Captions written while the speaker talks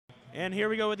And here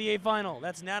we go with the A final.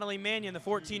 That's Natalie Mannion, the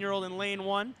 14-year-old in lane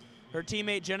 1. Her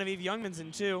teammate Genevieve Youngman's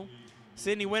in 2.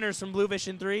 Sydney Winters from Bluefish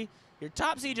in 3. Your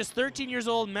top seed, just 13 years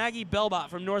old, Maggie Belbot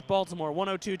from North Baltimore,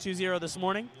 102.20 this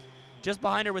morning. Just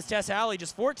behind her was Tess Howley,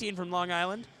 just 14 from Long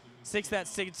Island. 6, that's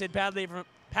Sid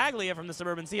Paglia from the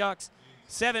Suburban Seahawks.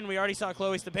 7, we already saw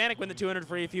Chloe Stepanek win the 200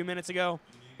 free a few minutes ago.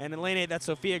 And in lane 8, that's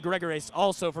Sophia Gregoris,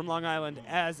 also from Long Island,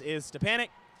 as is Stepanek.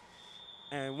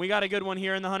 And we got a good one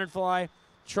here in the 100 fly.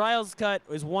 Trials cut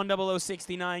is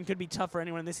 100.69. Could be tough for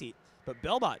anyone in this heat. But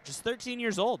Belbot, just 13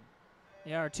 years old.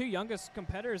 Yeah, our 2 youngest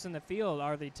competitors in the field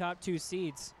are the top 2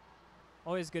 seeds.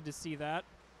 Always good to see that.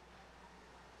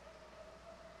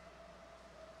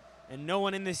 And no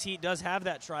one in this heat does have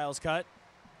that trials cut.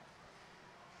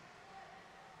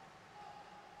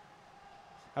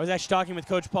 I was actually talking with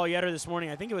Coach Paul Yetter this morning.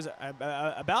 I think it was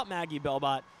about Maggie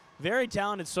Belbot. Very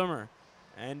talented swimmer.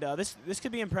 And this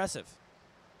could be impressive.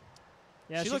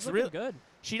 Yeah, she looks looks really good.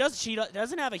 She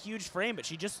doesn't have a huge frame, but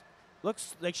she just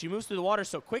looks like she moves through the water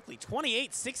so quickly.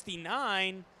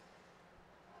 28.69.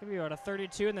 Maybe about a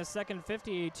 32 in the second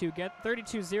 50 to get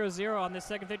 32.00 on this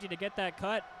second 50 to get that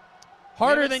cut.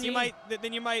 Harder than you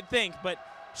might think, but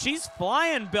she's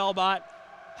flying, Belbot.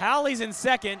 Howley's in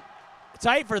second,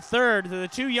 tight for third. The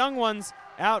 2 young ones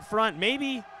out front.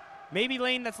 Maybe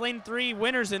that's lane 3.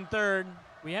 Winters in third.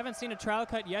 We haven't seen a trial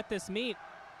cut yet this meet.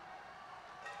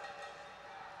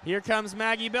 Here comes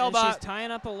Maggie Belbot. And she's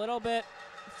tying up a little bit.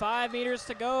 5 meters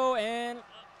to go, and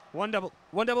 100.69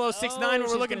 what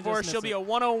we're looking for. She'll be a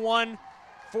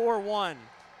 101.41.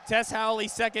 Tess Howley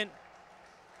second.